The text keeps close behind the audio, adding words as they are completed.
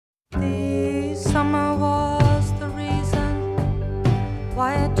The summer was the reason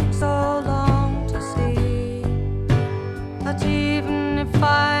why it took so long to see that even if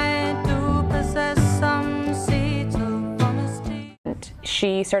I do possess some seeds of honesty.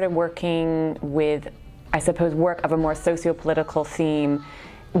 She started working with, I suppose, work of a more socio-political theme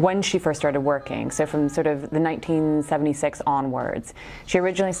when she first started working, so from sort of the 1976 onwards. She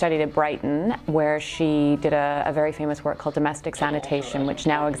originally studied at Brighton, where she did a very famous work called Domestic Sanitation, which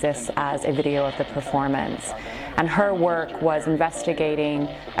now exists as a video of the performance. And her work was investigating,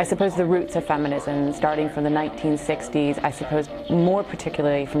 I suppose, the roots of feminism, starting from the 1960s, I suppose more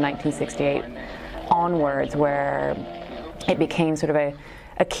particularly from 1968 onwards, where it became sort of a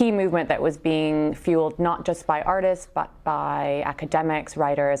key movement that was being fueled not just by artists, but by academics,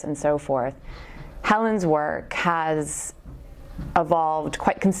 writers, and so forth. Helen's work has evolved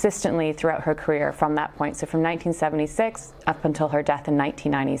quite consistently throughout her career from that point, so from 1976 up until her death in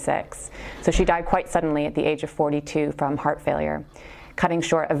 1996. So she died quite suddenly at the age of 42 from heart failure, cutting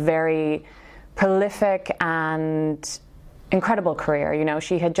short a very prolific and incredible career. You know,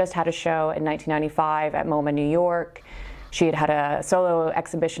 she had just had a show in 1995 at MoMA, New York. She had had a solo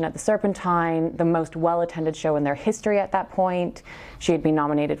exhibition at the Serpentine, the most well-attended show in their history at that point. She had been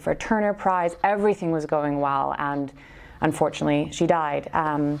nominated for a Turner Prize. Everything was going well, and unfortunately, she died.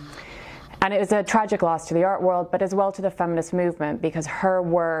 And it was a tragic loss to the art world, but as well to the feminist movement, because her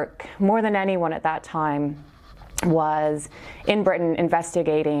work, more than anyone at that time, was in Britain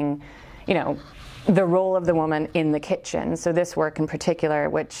investigating, you know, the role of the woman in the kitchen. So this work in particular,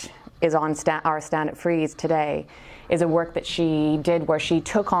 which is on our stand at Frieze today, is a work that she did where she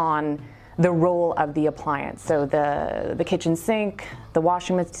took on the role of the appliance. So the kitchen sink, the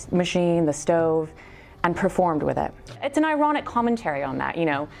washing machine, the stove, and performed with it. It's an ironic commentary on that, you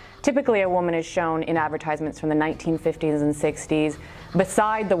know. Typically a woman is shown in advertisements from the 1950s and 60s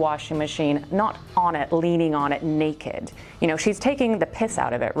beside the washing machine, not on it, leaning on it, naked. You know, she's taking the piss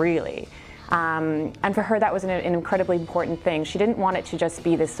out of it, really. And for her, that was an incredibly important thing. She didn't want it to just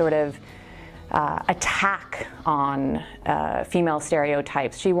be this sort of attack on female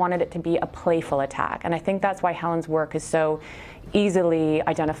stereotypes. She wanted it to be a playful attack. And I think that's why Helen's work is so easily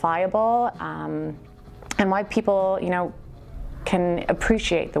identifiable, and why people, you know, can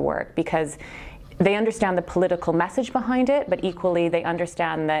appreciate the work, because they understand the political message behind it, but equally they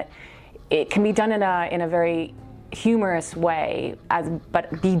understand that it can be done in a very humorous way,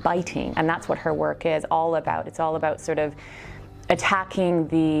 but be biting, and that's what her work is all about. It's all about sort of attacking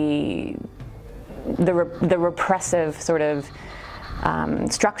the repressive sort of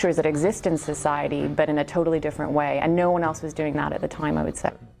structures that exist in society, but in a totally different way, and no one else was doing that at the time, I would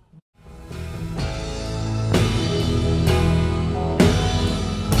say.